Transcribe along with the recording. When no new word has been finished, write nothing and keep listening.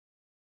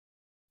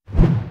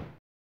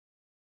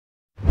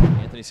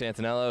Anthony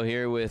Santaniello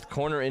here with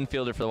corner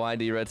infielder for the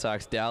YD Red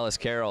Sox, Dallas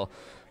Carroll.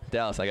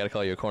 Dallas, I got to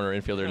call you a corner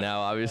infielder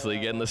now, obviously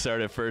getting the start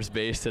at first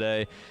base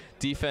today.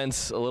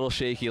 Defense a little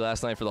shaky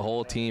last night for the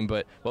whole team,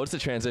 but what's the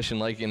transition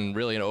like in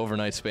really an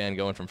overnight span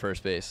going from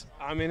first base?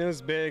 I mean, it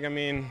was big. I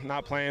mean,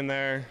 not playing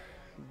there,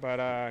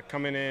 but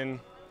coming in,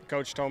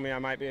 coach told me I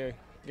might be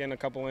getting a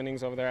couple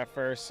innings over there at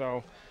first.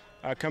 So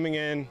coming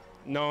in,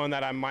 knowing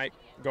that I might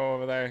go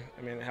over there,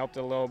 I mean, it helped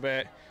a little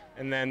bit.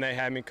 And then they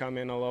had me come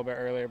in a little bit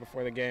earlier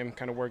before the game,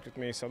 kind of worked with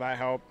me, so that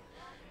helped.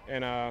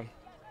 And I'm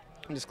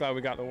just glad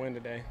we got the win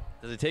today.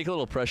 Does it take a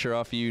little pressure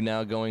off you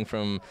now going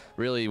from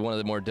really one of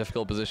the more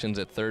difficult positions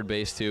at third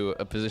base to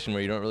a position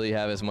where you don't really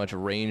have as much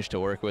range to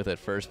work with at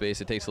first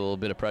base? It takes a little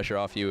bit of pressure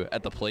off you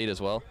at the plate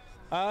as well?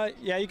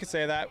 Yeah, you could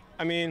say that.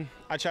 I mean,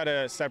 I try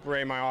to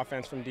separate my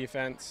offense from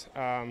defense,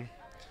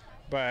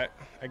 but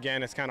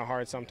again, it's kind of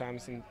hard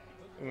sometimes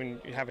when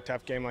you have a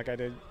tough game like I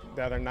did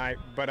the other night.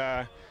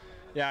 But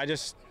yeah,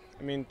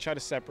 I mean, try to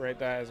separate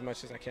that as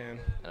much as I can.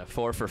 A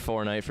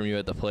 4-for-4 night from you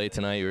at the plate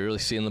tonight. You were really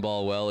seeing the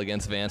ball well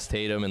against Vance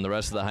Tatum and the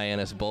rest of the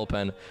Hyannis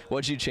bullpen.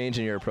 What did you change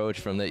in your approach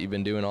from that you've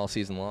been doing all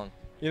season long?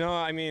 You know,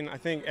 I mean, I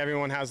think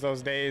everyone has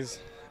those days.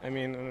 I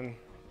mean,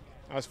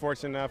 I was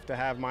fortunate enough to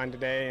have mine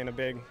today in a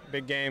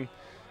big game.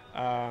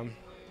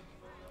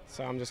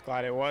 So I'm just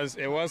glad it was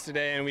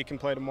today and we can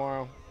play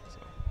tomorrow. So.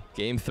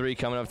 Game 3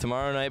 coming up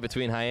tomorrow night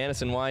between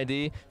Hyannis and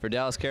YD. For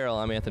Dallas Carroll,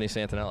 I'm Anthony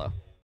Santaniello.